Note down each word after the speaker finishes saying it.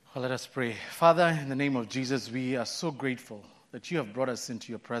Well, let us pray. Father, in the name of Jesus, we are so grateful that you have brought us into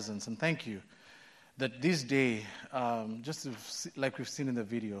your presence. And thank you that this day, like we've seen in the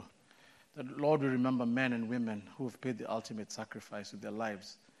video, that, Lord, we remember men and women who have paid the ultimate sacrifice with their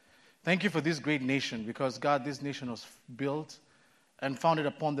lives. Thank you for this great nation because, God, this nation was built and founded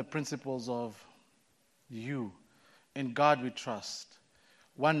upon the principles of you. In God we trust.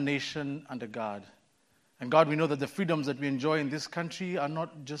 One nation under God. And God, we know that the freedoms that we enjoy in this country are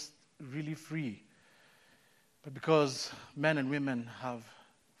not just really free, but because men and women have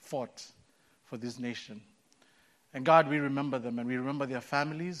fought for this nation. And God, we remember them and we remember their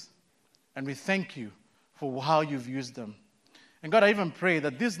families, and we thank you for how you've used them. And God, I even pray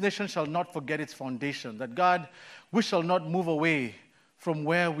that this nation shall not forget its foundation, that God, we shall not move away from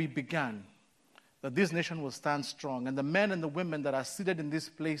where we began, that this nation will stand strong. And the men and the women that are seated in this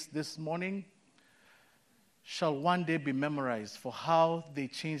place this morning shall one day be memorized for how they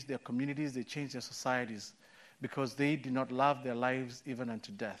changed their communities, they changed their societies, because they did not love their lives even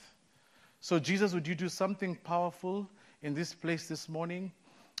unto death. So Jesus, would you do something powerful in this place this morning?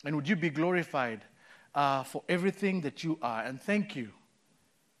 And would you be glorified for everything that you are? And thank you.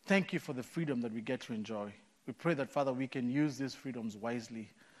 Thank you for the freedom that we get to enjoy. We pray that, Father, we can use these freedoms wisely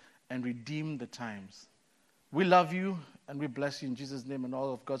and redeem the times. We love you and we bless you in Jesus' name, and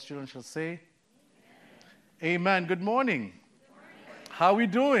all of God's children shall say, Amen. Good morning. How are we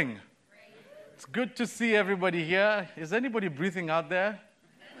doing? It's good to see everybody here. Is anybody breathing out there?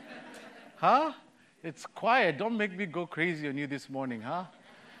 Huh? It's quiet. Don't make me go crazy on you this morning, huh?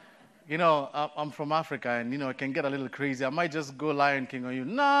 You know, I'm from Africa, and, it can get a little crazy. I might just go Lion King on you.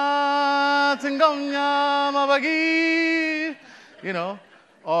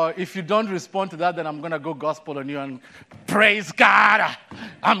 Or if you don't respond to that, then I'm going to go gospel on you and praise God.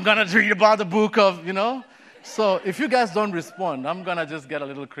 I'm going to read about the book of, So if you guys don't respond, I'm going to just get a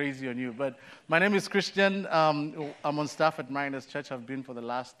little crazy on you. But my name is Christian. I'm on staff at Mariners Church. I've been for the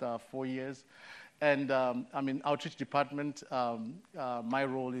last 4 years. And I'm in outreach department. My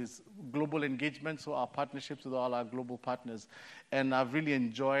role is global engagement, so our partnerships with all our global partners. And I've really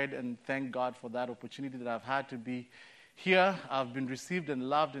enjoyed and thank God for that opportunity that I've had to be here. I've been received and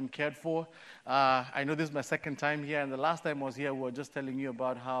loved and cared for. I know this is my second time here. And the last time I was here, we were just telling you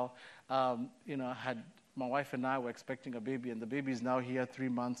about how, my wife and I were expecting a baby, and the baby is now here, 3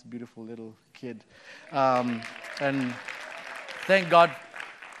 months, beautiful little kid. And thank God,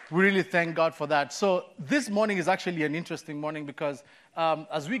 we really thank God for that. So this morning is actually an interesting morning because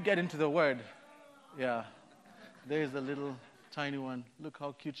as we get into the Word, there's a little tiny one. Look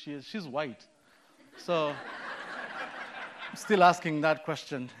how cute she is. She's white. So I'm still asking that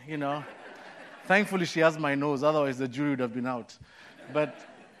question, Thankfully, she has my nose. Otherwise, the jury would have been out. But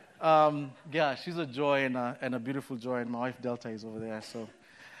she's a joy and a beautiful joy, and my wife Delta is over there. So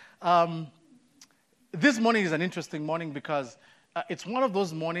this morning is an interesting morning because it's one of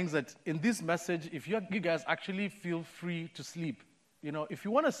those mornings that in this message, if you guys actually feel free to sleep, if you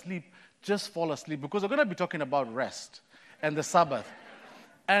want to sleep, just fall asleep, because we're going to be talking about rest and the Sabbath.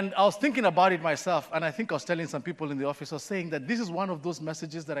 And I was thinking about it myself, and I think I was telling some people in the office, I was saying that this is one of those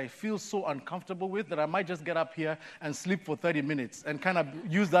messages that I feel so uncomfortable with that I might just get up here and sleep for 30 minutes and kind of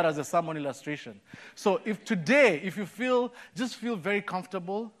use that as a sermon illustration. So if you feel very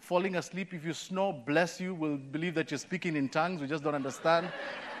comfortable falling asleep, if you snore, bless you, we'll believe that you're speaking in tongues, we just don't understand.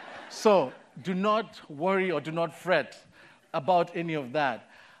 So do not worry or do not fret about any of that.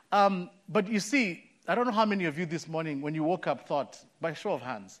 But you see, I don't know how many of you this morning, when you woke up, thought, by show of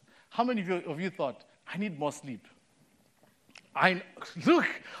hands, how many of you thought, I need more sleep? Look,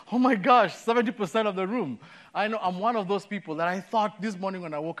 oh my gosh, 70% of the room. I know I'm one of those people that I thought this morning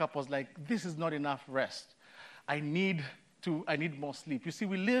when I woke up was like, this is not enough rest. I need more sleep. You see,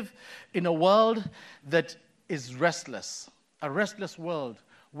 we live in a world that is restless, a restless world,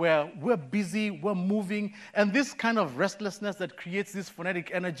 where we're busy, we're moving, and this kind of restlessness that creates this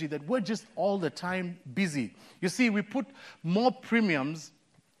frenetic energy that we're just all the time busy. You see, we put more premiums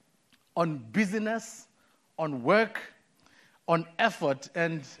on busyness, on work, on effort,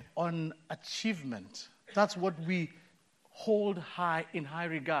 and on achievement. That's what we hold in high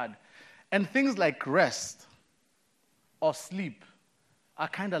regard. And things like rest or sleep are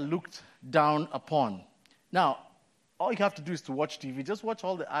kind of looked down upon. Now, all you have to do is to watch TV. Just watch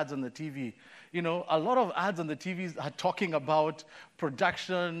all the ads on the TV. A lot of ads on the TVs are talking about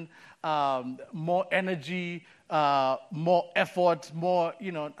production, more energy, more effort, more,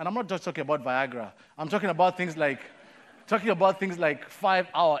 and I'm not just talking about Viagra. I'm talking about things like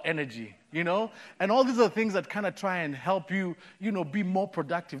 5-hour energy, and all these are things that kind of try and help you, be more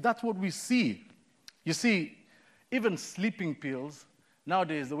productive. That's what we see. You see, even sleeping pills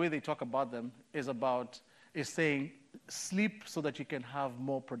Nowadays, the way they talk about them is saying sleep so that you can have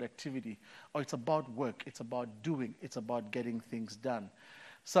more productivity. Or it's about work, it's about doing, it's about getting things done.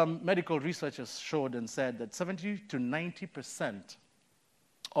 Some medical researchers showed and said that 70 to 90%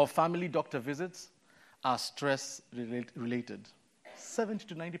 of family doctor visits are stress-related. 70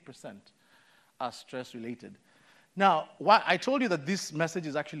 to 90% are stress-related. Now, why I told you that this message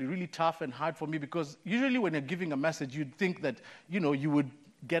is actually really tough and hard for me, because usually when you're giving a message, you'd think that, you would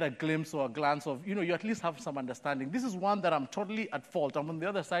get a glimpse or a glance of, you at least have some understanding. This is one that I'm totally at fault. I'm on the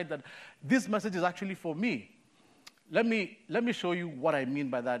other side, that this message is actually for me. Let me show you what I mean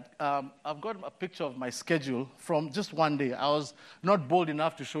by that. I've got a picture of my schedule from just one day. I was not bold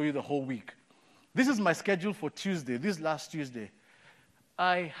enough to show you the whole week. This is my schedule for Tuesday, this last Tuesday.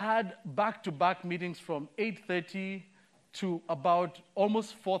 I had back-to-back meetings from 8:30 to about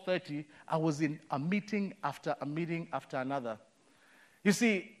almost 4:30. I was in a meeting after another. You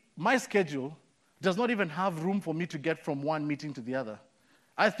see, my schedule does not even have room for me to get from one meeting to the other.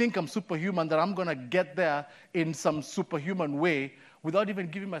 I think I'm superhuman, that I'm going to get there in some superhuman way without even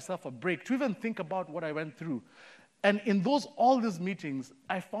giving myself a break to even think about what I went through. And in all these meetings,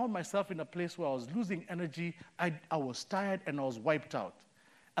 I found myself in a place where I was losing energy, I was tired, and I was wiped out.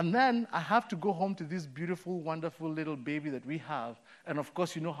 And then I have to go home to this beautiful, wonderful little baby that we have, and of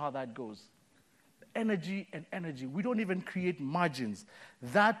course you know how that goes. Energy and energy. We don't even create margins.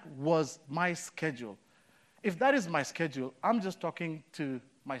 That was my schedule. If that is my schedule, I'm just talking to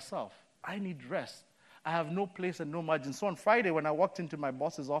myself. I need rest. I have no place and no margin. So on Friday, when I walked into my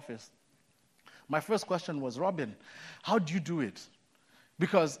boss's office, my first question was, Robin, how do you do it?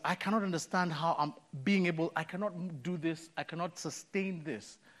 Because I cannot understand how I cannot do this, I cannot sustain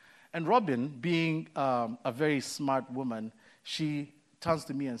this. And Robin, being a very smart woman, she turns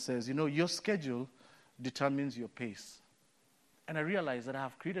to me and says, your schedule determines your pace. And I realized that I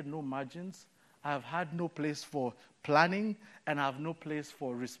have created no margins, I have had no place for planning, and I have no place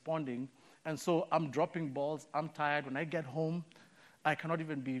for responding. And so I'm dropping balls, I'm tired. When I get home, I cannot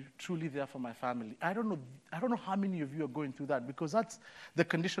even be truly there for my family. I don't know how many of you are going through that, because that's the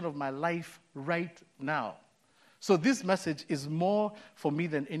condition of my life right now. So this message is more for me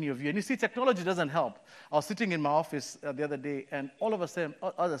than any of you. And you see, technology doesn't help. I was sitting in my office the other day, and all of a sudden,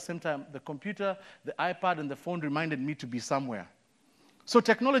 at the same time, the computer, the iPad, and the phone reminded me to be somewhere. So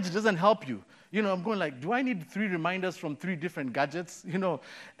technology doesn't help you. I'm going like, do I need 3 reminders from 3 different gadgets?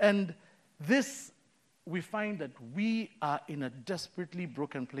 And this, we find that we are in a desperately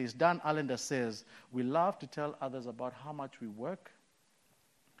broken place. Dan Allender says, we love to tell others about how much we work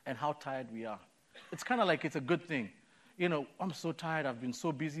and how tired we are. It's kind of like it's a good thing. I'm so tired, I've been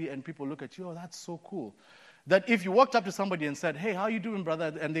so busy, and people look at you, oh, that's so cool. That if you walked up to somebody and said, hey, how you doing,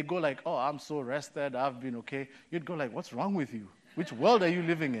 brother? And they go like, oh, I'm so rested, I've been okay. You'd go like, what's wrong with you? Which world are you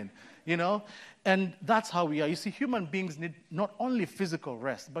living in? And that's how we are. You see, human beings need not only physical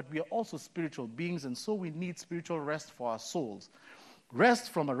rest, but we are also spiritual beings, and so we need spiritual rest for our souls.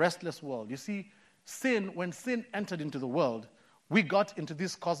 Rest from a restless world. You see, when sin entered into the world, we got into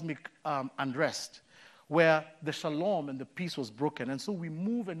this cosmic unrest where the shalom and the peace was broken. And so we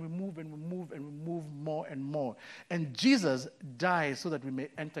move and we move and we move and we move more and more. And Jesus died so that we may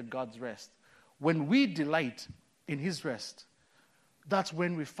enter God's rest. When we delight in his rest, that's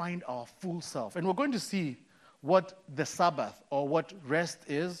when we find our full self. And we're going to see what the Sabbath or what rest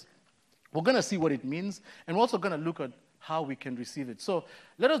is. We're going to see what it means. And we're also going to look at how we can receive it. So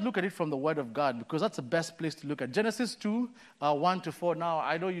let us look at it from the Word of God, because that's the best place to look at. Genesis 2, 1 to 4. Now,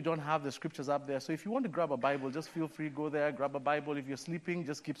 I know you don't have the scriptures up there, so if you want to grab a Bible, just feel free, go there, grab a Bible. If you're sleeping,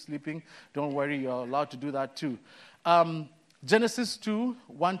 just keep sleeping. Don't worry, you're allowed to do that too. Genesis 2,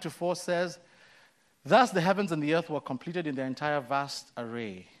 1 to 4 says, thus the heavens and the earth were completed in their entire vast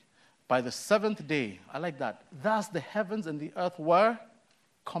array. By the seventh day, I like that. Thus the heavens and the earth were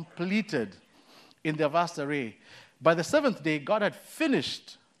completed in their vast array. By the seventh day, God had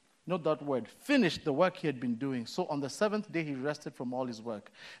finished, note that word, finished the work he had been doing. So on the seventh day, he rested from all his work.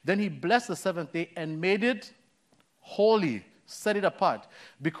 Then he blessed the seventh day and made it holy, set it apart,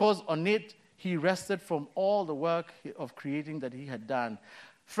 because on it he rested from all the work of creating that he had done.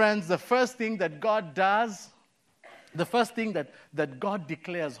 Friends, the first thing that God does, the first thing that God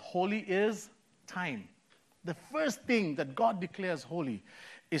declares holy is time. The first thing that God declares holy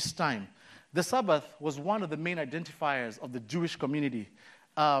is time. The Sabbath was one of the main identifiers of the Jewish community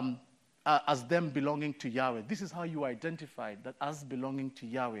as them belonging to Yahweh. This is how you identified that as belonging to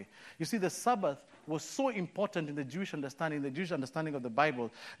Yahweh. You see, the Sabbath was so important in the Jewish understanding of the Bible,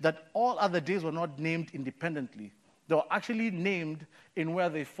 that all other days were not named independently. They were actually named in where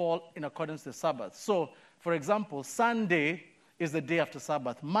they fall in accordance to the Sabbath. So, for example, Sunday is the day after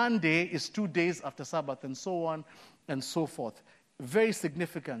Sabbath. Monday is 2 days after Sabbath, and so on and so forth. Very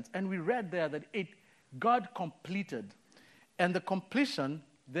significant. And we read there that God completed. And the completion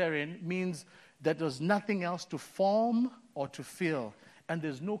therein means that there's nothing else to form or to fill. And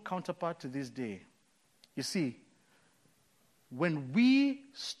there's no counterpart to this day. You see, when we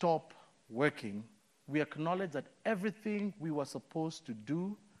stop working, we acknowledge that everything we were supposed to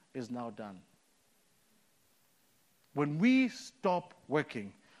do is now done. When we stop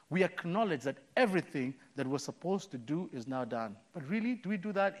working, we acknowledge that everything that we're supposed to do is now done. But really, do we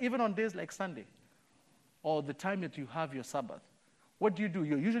do that even on days like Sunday or the time that you have your Sabbath? What do?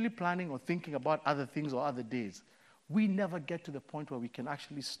 You're usually planning or thinking about other things or other days. We never get to the point where we can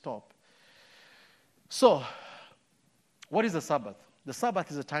actually stop. So, what is the Sabbath? The Sabbath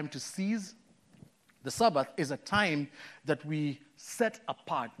is a time to cease. The Sabbath is a time that we set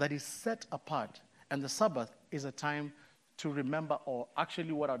apart, that is set apart. And the Sabbath is a time to remember, or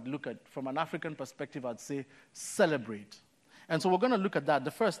actually what I'd look at from an African perspective, I'd say celebrate. And so we're going to look at that.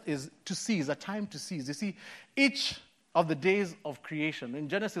 The first is to cease, a time to cease. You see, each of the days of creation, in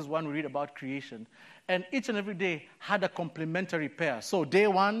Genesis 1 we read about creation, and each and every day had a complementary pair. So day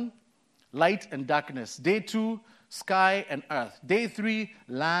 1, light and darkness. Day 2, sky and earth. Day 3,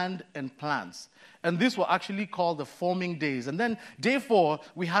 land and plants. And these were actually called the forming days. And then day 4,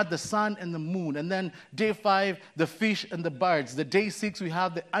 we had the sun and the moon. And then day 5, the fish and the birds. The day 6, we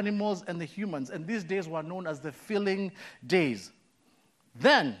have the animals and the humans. And these days were known as the filling days.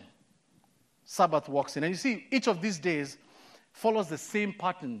 Then Sabbath walks in. And you see, each of these days follows the same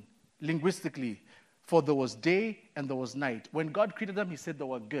pattern linguistically. For there was day and there was night. When God created them, he said they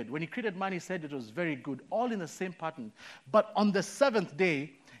were good. When he created man, he said it was very good. All in the same pattern. But on the seventh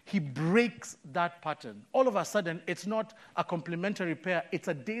day, he breaks that pattern. All of a sudden, it's not a complementary pair. It's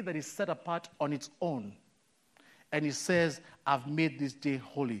a day that is set apart on its own. And he says, I've made this day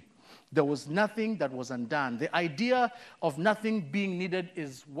holy. There was nothing that was undone. The idea of nothing being needed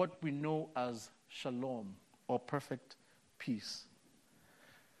is what we know as shalom, or perfect peace.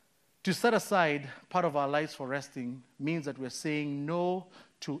 To set aside part of our lives for resting means that we're saying no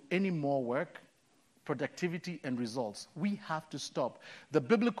to any more work, productivity, and results. We have to stop. The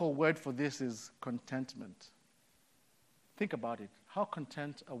biblical word for this is contentment. Think about it. How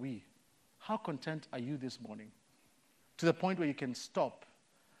content are we? How content are you this morning? To the point where you can stop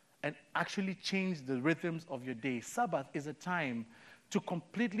and actually change the rhythms of your day. Sabbath is a time to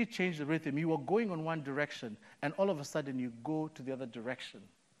completely change the rhythm. You are going on one direction, and all of a sudden you go to the other direction.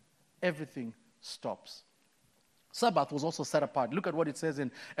 Everything stops. Sabbath was also set apart. Look at what it says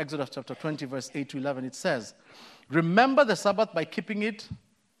in Exodus chapter 20, verse 8 to 11. It says, remember the Sabbath by keeping it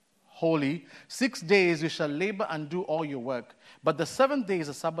holy. 6 days you shall labor and do all your work. But the seventh day is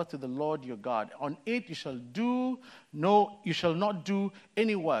a Sabbath to the Lord your God. On it you shall not do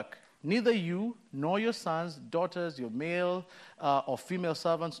any work. Neither you, nor your sons, daughters, your male or female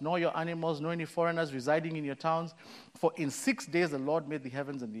servants, nor your animals, nor any foreigners residing in your towns. For in 6 days the Lord made the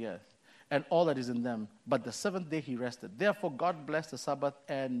heavens and the earth, and all that is in them. But the seventh day he rested. Therefore God blessed the Sabbath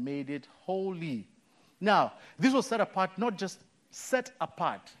and made it holy. Now, this was set apart, not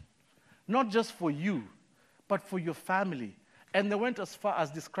just for you, but for your family. And they went as far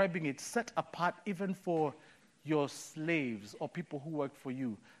as describing it set apart even for your slaves or people who work for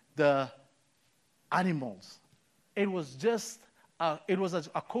you. The animals. It was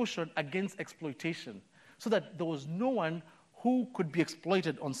a caution against exploitation, so that there was no one who could be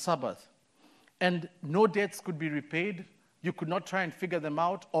exploited on Sabbath, and no debts could be repaid. You could not try and figure them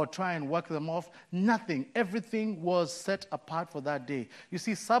out or try and work them off. Nothing. Everything was set apart for that day. You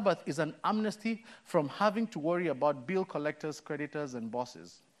see, Sabbath is an amnesty from having to worry about bill collectors, creditors, and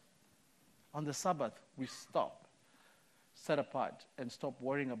bosses. On the Sabbath, we stop. Set apart and stop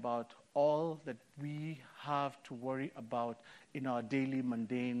worrying about all that we have to worry about in our daily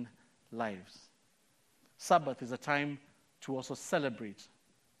mundane lives. Sabbath is a time to also celebrate,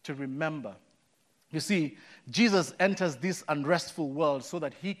 to remember. You see, Jesus enters this unrestful world so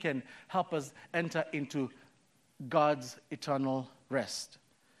that he can help us enter into God's eternal rest.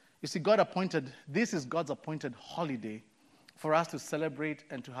 You see, this is God's appointed holiday for us to celebrate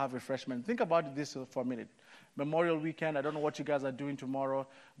and to have refreshment. Think about this for a minute. Memorial weekend, I don't know what you guys are doing tomorrow,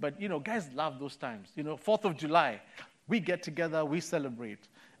 but, guys love those times. 4th of July, we get together, we celebrate.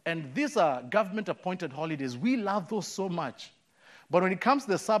 And these are government-appointed holidays. We love those so much. But when it comes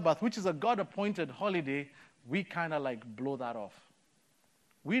to the Sabbath, which is a God-appointed holiday, we kind of blow that off.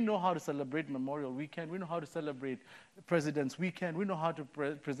 We know how to celebrate Memorial Weekend. We know how to celebrate President's Weekend. We know how to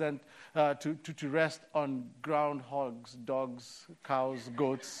present, to rest on groundhogs, dogs, cows,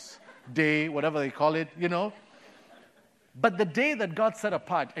 goats, day, whatever they call it, But the day that God set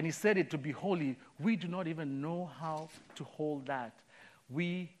apart, and he said it to be holy, we do not even know how to hold that.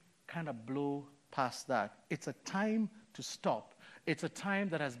 We kind of blow past that. It's a time to stop. It's a time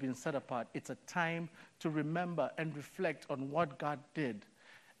that has been set apart. It's a time to remember and reflect on what God did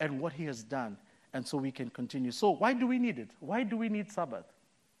and what he has done, and so we can continue. So why do we need it? Why do we need Sabbath?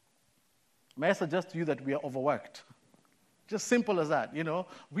 May I suggest to you that we are overworked? Just simple as that,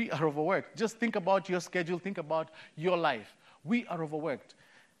 we are overworked. Just think about your schedule, think about your life. We are overworked.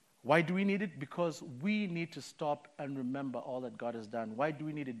 Why do we need it? Because we need to stop and remember all that God has done. Why do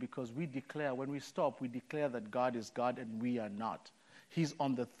we need it? Because we declare, when we stop, we declare that God is God and we are not. He's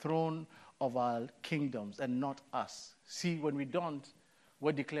on the throne of our kingdoms and not us. See, when we don't,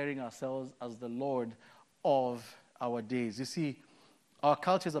 we're declaring ourselves as the Lord of our days. You see, our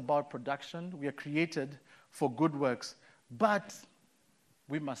culture is about production. We are created for good works, but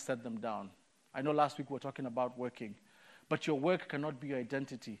we must set them down. I know last week we were talking about working, but your work cannot be your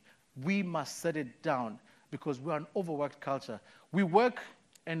identity. We must set it down because we are an overworked culture. We work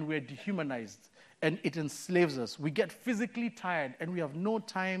and we're dehumanized, and it enslaves us. We get physically tired and we have no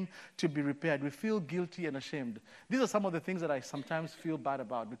time to be repaired. We feel guilty and ashamed. These are some of the things that I sometimes feel bad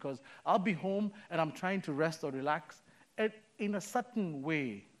about, because I'll be home and I'm trying to rest or relax, and in a certain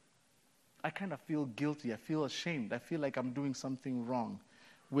way, I kind of feel guilty. I feel ashamed. I feel like I'm doing something wrong.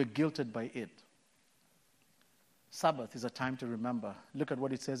 We're guilted by it. Sabbath is a time to remember. Look at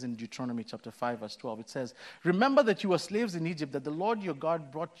what it says in Deuteronomy chapter 5, verse 12. It says, "Remember that you were slaves in Egypt, that the Lord your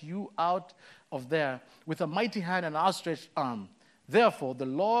God brought you out of there with a mighty hand and outstretched arm. Therefore, the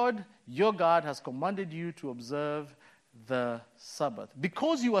Lord your God has commanded you to observe the Sabbath."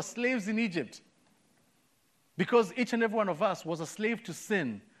 Because you were slaves in Egypt, because each and every one of us was a slave to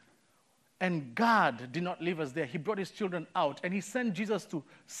sin, and God did not leave us there. He brought his children out, and he sent Jesus to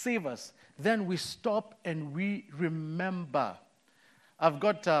save us. Then we stop and we remember. I've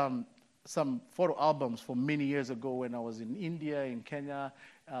got some photo albums from many years ago when I was in India, in Kenya,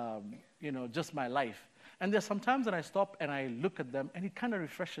 just my life. And there's sometimes that I stop and I look at them, and it kind of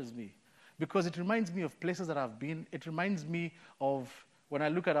refreshes me, because it reminds me of places that I've been. It reminds me of when I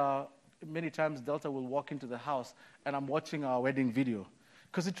look at many times Delta will walk into the house and I'm watching our wedding video.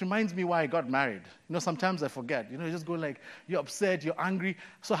 Because it reminds me why I got married. Sometimes I forget. You just go like, you're upset, you're angry.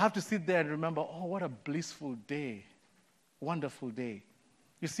 So I have to sit there and remember, oh, what a blissful day. Wonderful day.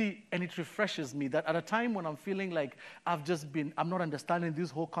 You see, and it refreshes me that at a time when I'm feeling like I'm not understanding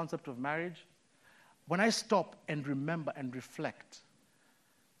this whole concept of marriage, when I stop and remember and reflect,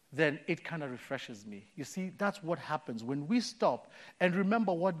 then it kind of refreshes me. You see, that's what happens. When we stop and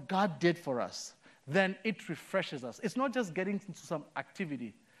remember what God did for us, then it refreshes us. It's not just getting into some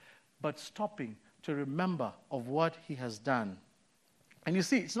activity, but stopping to remember of what he has done. And you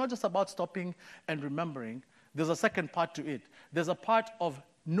see, it's not just about stopping and remembering. There's a second part to it. There's a part of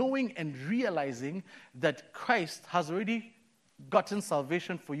knowing and realizing that Christ has already gotten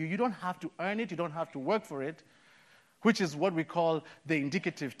salvation for you. You don't have to earn it. You don't have to work for it, which is what we call the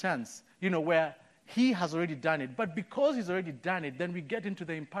indicative tense, where he has already done it. But because he's already done it, then we get into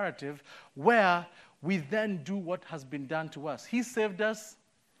the imperative where we then do what has been done to us. He saved us,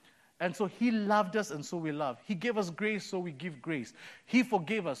 and so he loved us, and so we love. He gave us grace, so we give grace. He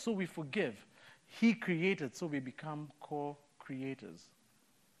forgave us, so we forgive. He created, so we become co-creators.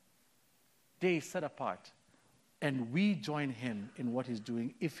 Day set apart, and we join him in what he's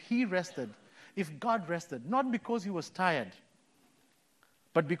doing. If God rested, not because he was tired,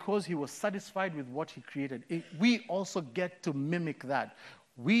 but because he was satisfied with what he created, we also get to mimic that.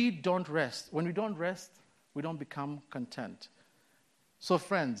 We don't rest. When we don't rest, we don't become content. So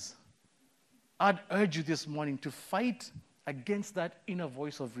friends, I'd urge you this morning to fight against that inner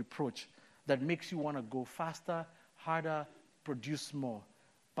voice of reproach that makes you want to go faster, harder, produce more.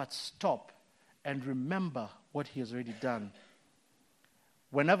 But stop and remember what he has already done.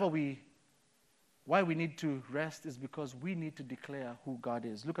 Why we need to rest is because we need to declare who God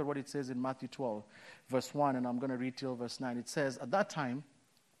is. Look at what it says in Matthew 12, verse 1, and I'm going to read till verse 9. It says, "At that time,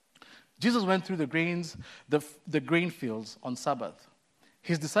 Jesus went through the grain fields on Sabbath.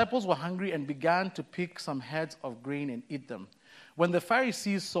 His disciples were hungry and began to pick some heads of grain and eat them. When the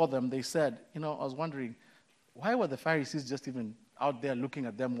Pharisees saw them, they said," I was wondering, why were the Pharisees just even out there looking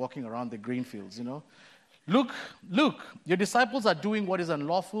at them walking around the grain fields, "Look, your disciples are doing what is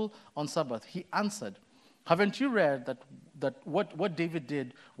unlawful on Sabbath." He answered, "Haven't you read that what David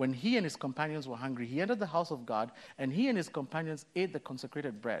did when he and his companions were hungry? He entered the house of God, and he and his companions ate the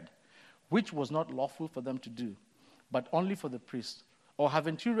consecrated bread, which was not lawful for them to do, but only for the priests. Or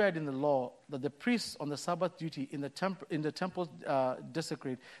haven't you read in the law that the priests on the Sabbath duty in the temple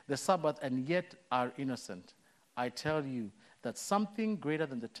desecrate the Sabbath and yet are innocent? I tell you that something greater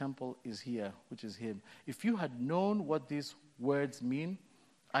than the temple is here, which is him. If you had known what these words mean,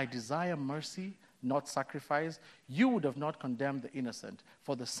 I desire mercy, not sacrifice, you would have not condemned the innocent.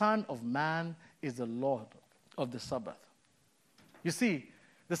 For the Son of Man is the Lord of the Sabbath. You see,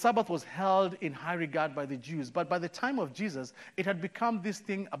 the Sabbath was held in high regard by the Jews, but by the time of Jesus, it had become this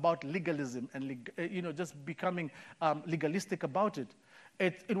thing about legalism and just becoming legalistic about it.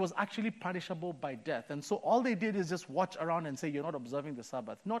 It was actually punishable by death. And so all they did is just watch around and say, you're not observing the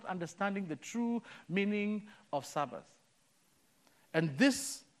Sabbath, not understanding the true meaning of Sabbath. And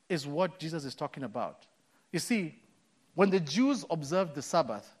this is what Jesus is talking about. You see, when the Jews observed the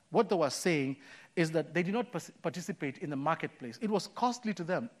Sabbath, what they were saying is that they did not participate in the marketplace. It was costly to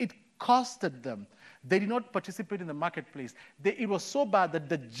them. It costed them. They did not participate in the marketplace. It was so bad that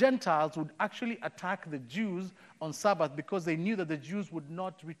the Gentiles would actually attack the Jews on Sabbath because they knew that the Jews would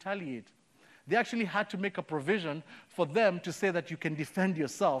not retaliate. They actually had to make a provision for them to say that you can defend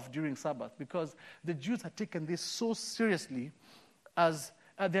yourself during Sabbath because the Jews had taken this so seriously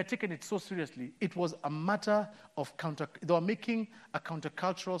they had taken it so seriously. It was a matter of they were making a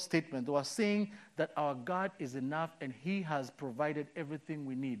countercultural statement. They were saying that our God is enough and he has provided everything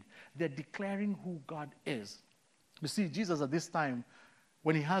we need. They're declaring who God is. You see, Jesus at this time,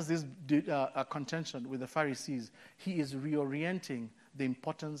 when he has this contention with the Pharisees, he is reorienting the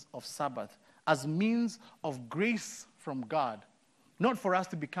importance of Sabbath as means of grace from God, not for us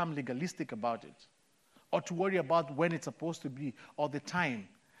to become legalistic about it, or to worry about when it's supposed to be, or the time.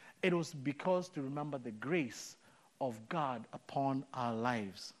 It was because to remember the grace of God upon our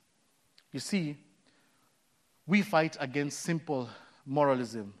lives. You see, we fight against simple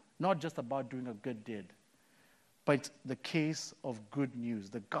moralism, not just about doing a good deed, but the case of good news,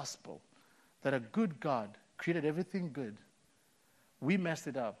 the gospel, that a good God created everything good. We messed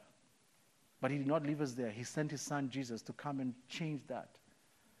it up, but he did not leave us there. He sent his son Jesus to come and change that.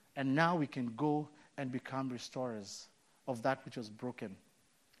 And now we can go and become restorers of that which was broken.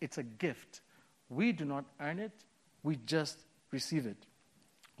 It's a gift. We do not earn it. We just receive it.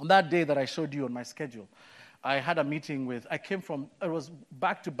 On that day that I showed you on my schedule, I had a meeting it was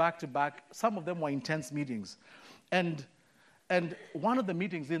back to back to back. Some of them were intense meetings. And one of the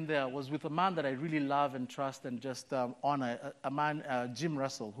meetings in there was with a man that I really love and trust and just honor, a man, Jim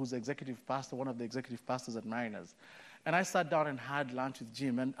Russell, who's the executive pastor, one of the executive pastors at Mariners. And I sat down and had lunch with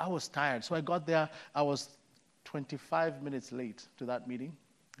Jim, and I was tired. So I got there. I was 25 minutes late to that meeting,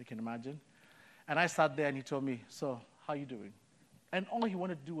 you can imagine. And I sat there, and he told me, so how are you doing? And all he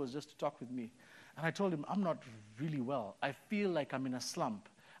wanted to do was just to talk with me. And I told him, I'm not really well. I feel like I'm in a slump.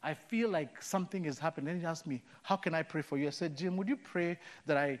 I feel like something is happening. And he asked me, how can I pray for you? I said, Jim, would you pray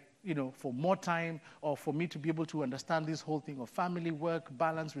that for more time or for me to be able to understand this whole thing of family, work,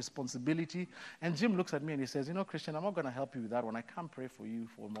 balance, responsibility? And Jim looks at me and he says, Christian, I'm not going to help you with that one. I can't pray for you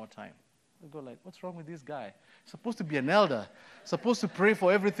for more time. I go like, what's wrong with this guy? He's supposed to be an elder, supposed to pray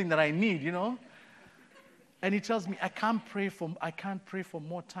for everything that I need, And he tells me, I can't pray for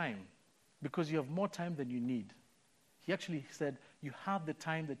more time because you have more time than you need. He actually said, you have the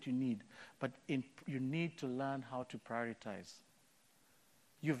time that you need, but you need to learn how to prioritize.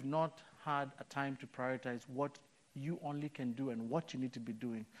 You've not had a time to prioritize what you only can do and what you need to be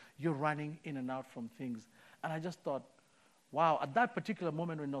doing. You're running in and out from things. And I just thought, wow, at that particular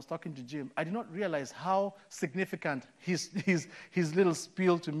moment when I was talking to Jim, I did not realize how significant his little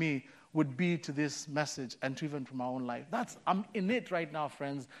spiel to me would be to this message and to even from our own life. I'm in it right now,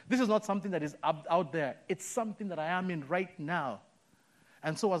 friends. This is not something that is out there. It's something that I am in right now.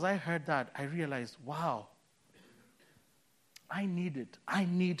 And so as I heard that, I realized, wow, I need it. I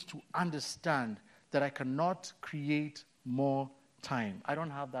need to understand that I cannot create more time. I don't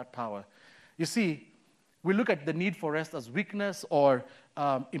have that power. You see, we look at the need for rest as weakness or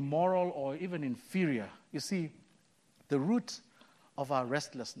immoral or even inferior. You see, the root of our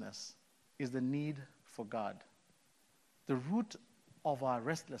restlessness is the need for God. The root of our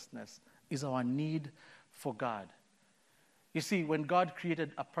restlessness is our need for God. You see, when God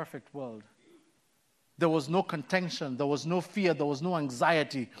created a perfect world, there was no contention, there was no fear, there was no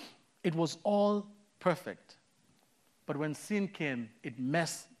anxiety. It was all perfect. But when sin came, it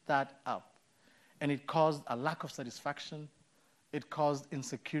messed that up. And it caused a lack of satisfaction. It caused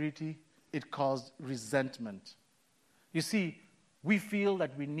insecurity. It caused resentment. You see, we feel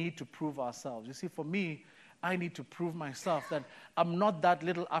that we need to prove ourselves. You see, for me, I need to prove myself that I'm not that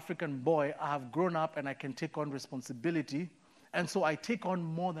little African boy. I have grown up and I can take on responsibility. And so I take on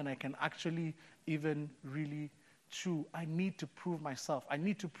more than I can actually even really chew. I need to prove myself. I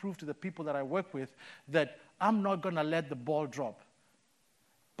need to prove to the people that I work with that I'm not going to let the ball drop.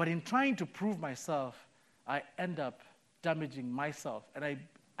 But in trying to prove myself, I end up damaging myself, and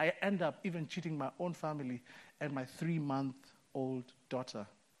I end up even cheating my own family and my 3-month-old daughter.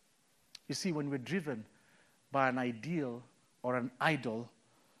 You see, when we're driven by an ideal or an idol,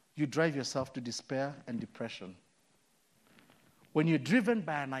 you drive yourself to despair and depression. When you're driven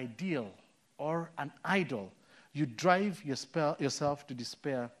by an ideal or an idol, you drive yourself to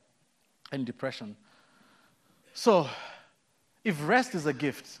despair and depression. So, if rest is a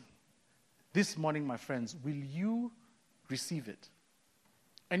gift, this morning, my friends, will you receive it?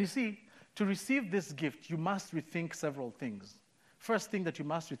 And you see, to receive this gift, you must rethink several things. First thing that you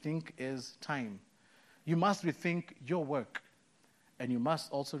must rethink is time. You must rethink your work. And you must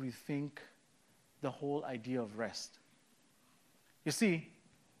also rethink the whole idea of rest. You see,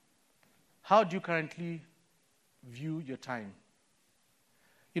 how do you currently view your time?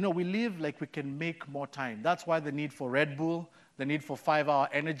 You know, we live like we can make more time. That's why the need for Red Bull, the need for 5-hour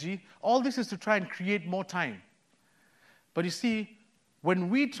energy, all this is to try and create more time. But you see, when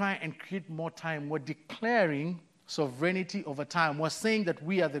we try and create more time, we're declaring sovereignty over time. We're saying that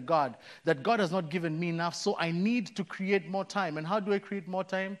we are the God, that God has not given me enough, so I need to create more time. And how do I create more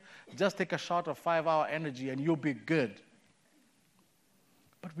time? Just take a shot of 5-hour energy and you'll be good.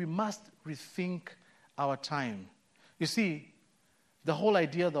 But we must rethink our time. You see, the whole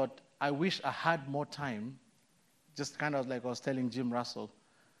idea that I wish I had more time, just kind of like I was telling Jim Russell,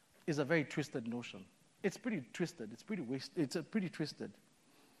 is a very twisted notion. It's pretty twisted. It's pretty twisted.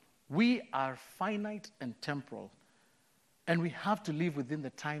 We are finite and temporal, and we have to live within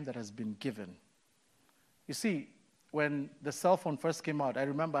the time that has been given. You see, when the cell phone first came out, I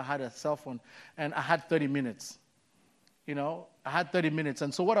remember I had a cell phone, and I had 30 minutes. You know, I had 30 minutes,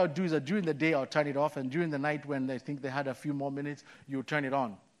 and so what I would do is that during the day, I'll turn it off, and during the night, when I think they had a few more minutes, you would turn it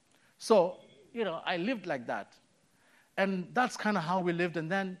on. So, you know, I lived like that. And that's kind of how we lived,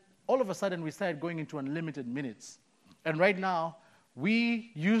 and then all of a sudden, we started going into unlimited minutes. And right now,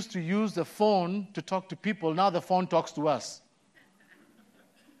 we used to use the phone to talk to people. Now the phone talks to us.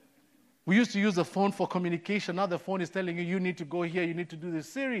 We used to use the phone for communication. Now the phone is telling you, you need to go here, you need to do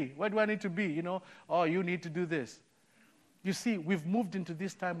this. Siri, where do I need to be? You know, oh, you need to do this. You see, we've moved into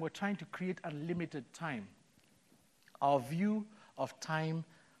this time. We're trying to create unlimited time. Our view of time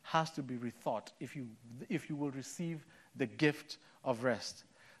has to be rethought if you will receive the gift of rest.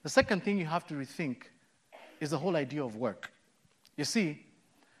 The second thing you have to rethink is the whole idea of work. You see,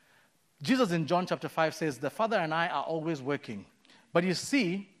 Jesus in John chapter 5 says, the Father and I are always working. But you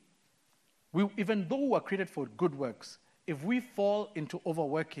see, even though we are created for good works, if we fall into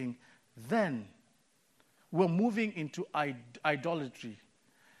overworking, then we're moving into idolatry.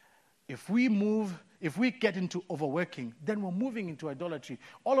 If we get into overworking, then we're moving into idolatry.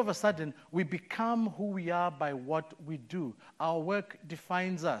 All of a sudden, we become who we are by what we do. Our work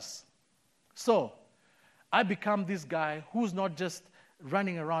defines us. So, I become this guy who's not just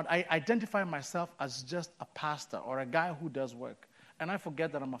running around. I identify myself as just a pastor or a guy who does work. And I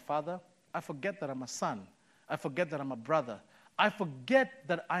forget that I'm a father. I forget that I'm a son. I forget that I'm a brother. I forget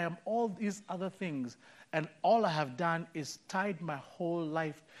that I am all these other things. And all I have done is tied my whole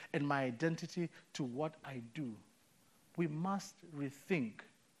life and my identity to what I do. We must rethink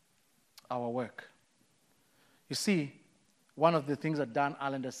our work. You see, one of the things that Dan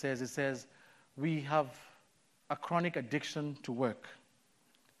Allender says, we have a chronic addiction to work.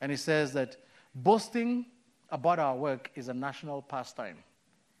 And he says that boasting about our work is a national pastime.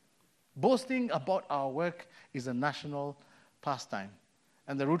 Boasting about our work is a national pastime.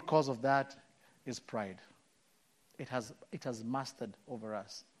 And the root cause of that is pride. It has mastered over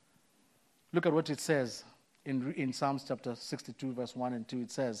us. Look at what it says in Psalms chapter 62, verse 1 and 2.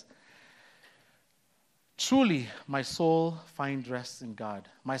 It says, truly my soul finds rest in God.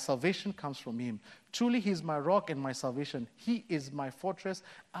 My salvation comes from him. Truly he is my rock and my salvation. He is my fortress.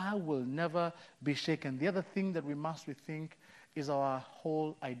 I will never be shaken. The other thing that we must rethink is our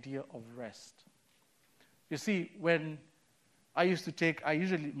whole idea of rest. You see, when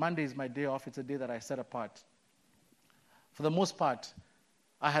Monday is my day off. It's a day that I set apart. For the most part,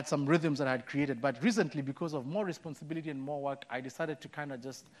 I had some rhythms that I had created. But recently, because of more responsibility and more work, I decided to kind of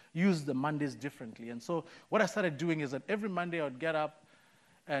just use the Mondays differently. And so what I started doing is that every Monday I would get up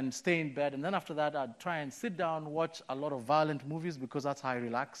and stay in bed. And then after that, I'd try and sit down, watch a lot of violent movies because that's how I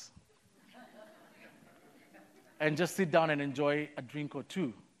relax. And just sit down and enjoy a drink or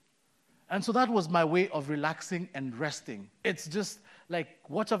two. And so that was my way of relaxing and resting. It's just like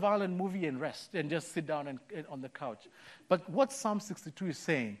watch a violent movie and rest and just sit down on the couch. But what Psalm 62 is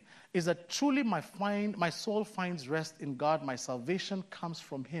saying is that truly my soul finds rest in God. My salvation comes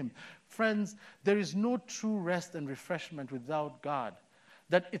from him. Friends, there is no true rest and refreshment without God.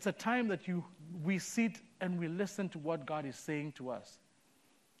 That it's a time that we sit and we listen to what God is saying to us.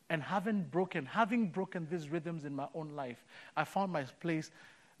 And having broken these rhythms in my own life, I found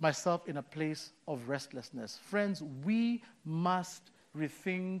myself in a place of restlessness. Friends, we must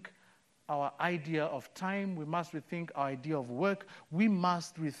rethink our idea of time. We must rethink our idea of work. We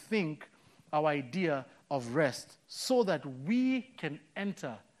must rethink our idea of rest so that we can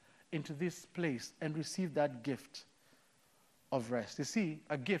enter into this place and receive that gift of rest. You see,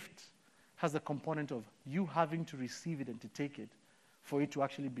 a gift has the component of you having to receive it and to take it for it to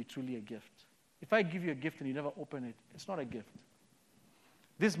actually be truly a gift. If I give you a gift and you never open it, it's not a gift.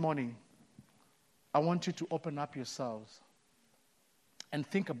 This morning, I want you to open up yourselves and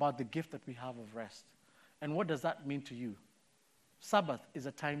think about the gift that we have of rest. And what does that mean to you? Sabbath is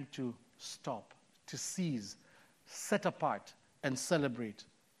a time to stop, to cease, set apart, and celebrate.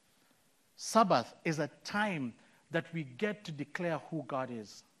 Sabbath is a time that we get to declare who God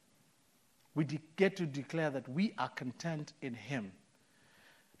is. We get to declare that we are content in Him.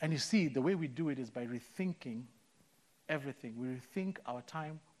 And you see, the way we do it is by rethinking everything. We rethink our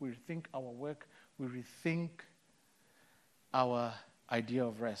time, we rethink our work, we rethink our idea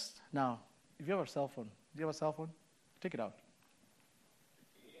of rest. Now, if you have a cell phone, do you have a cell phone? Take it out.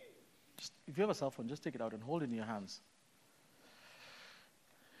 If you have a cell phone, just take it out and hold it in your hands.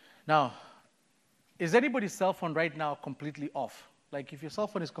 Now, is anybody's cell phone right now completely off? Like if your cell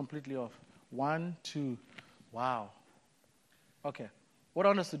phone is completely off. 1, 2, wow. Okay. What I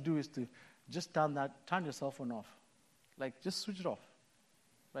want us to do is to just turn your cell phone off. Like just switch it off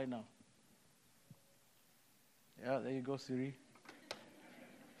right now. Yeah, there you go, Siri.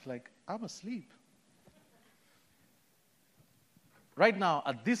 It's like, I'm asleep. Right now,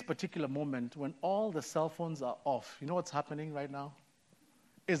 at this particular moment, when all the cell phones are off, you know what's happening right now?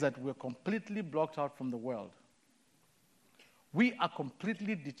 Is that we're completely blocked out from the world. We are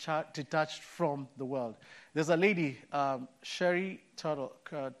completely detached from the world. There's a lady, Sherry Turkle.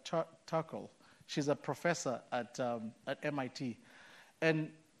 She's a professor at MIT. And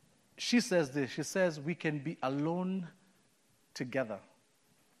she says this. She says, we can be alone together.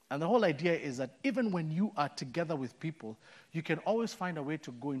 And the whole idea is that even when you are together with people, you can always find a way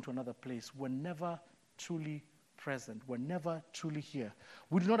to go into another place. We're never truly present. We're never truly here.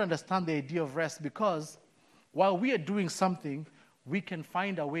 We do not understand the idea of rest because while we are doing something, we can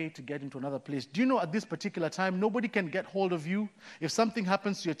find a way to get into another place. Do you know at this particular time, nobody can get hold of you? If something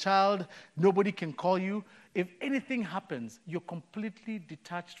happens to your child, nobody can call you. If anything happens, you're completely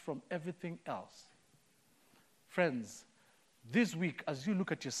detached from everything else. Friends, this week, as you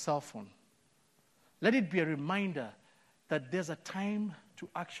look at your cell phone, let it be a reminder that there's a time to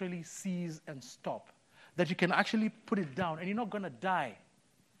actually seize and stop, that you can actually put it down, and you're not going to die.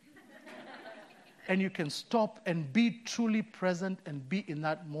 And you can stop and be truly present and be in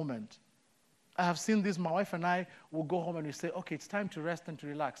that moment. I have seen this. My wife and I will go home and we say, okay, it's time to rest and to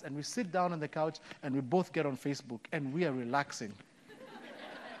relax. And we sit down on the couch and we both get on Facebook and we are relaxing.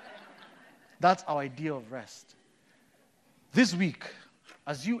 That's our idea of rest. This week,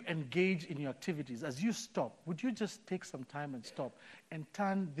 as you engage in your activities, as you stop, would you just take some time and stop and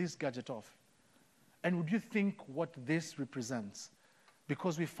turn this gadget off? And would you think what this represents?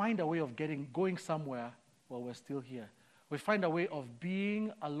 Because we find a way of going somewhere while we're still here. We find a way of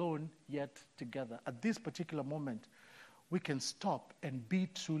being alone yet together. At this particular moment, we can stop and be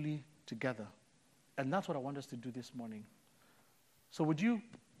truly together. And that's what I want us to do this morning. So would you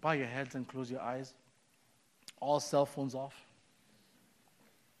bow your heads and close your eyes? All cell phones off.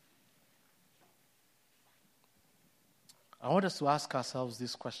 I want us to ask ourselves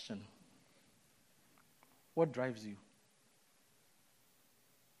this question. What drives you?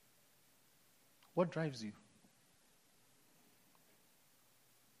 What drives you?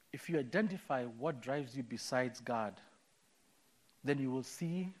 If you identify what drives you besides God, then you will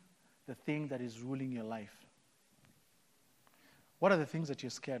see the thing that is ruling your life. What are the things that you're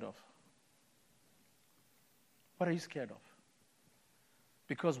scared of? What are you scared of?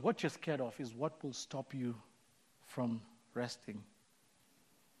 Because what you're scared of is what will stop you from resting.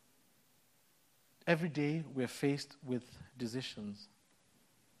 Every day we're faced with decisions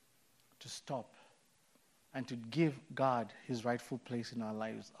to stop and to give God his rightful place in our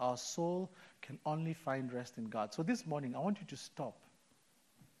lives. Our soul can only find rest in God. So this morning, I want you to stop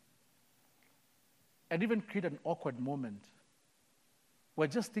and even create an awkward moment where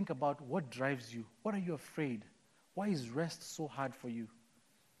just think about what drives you. What are you afraid? Why is rest so hard for you?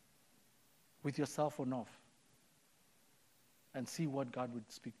 With your cell phone off. And see what God would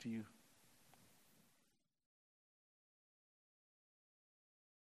speak to you.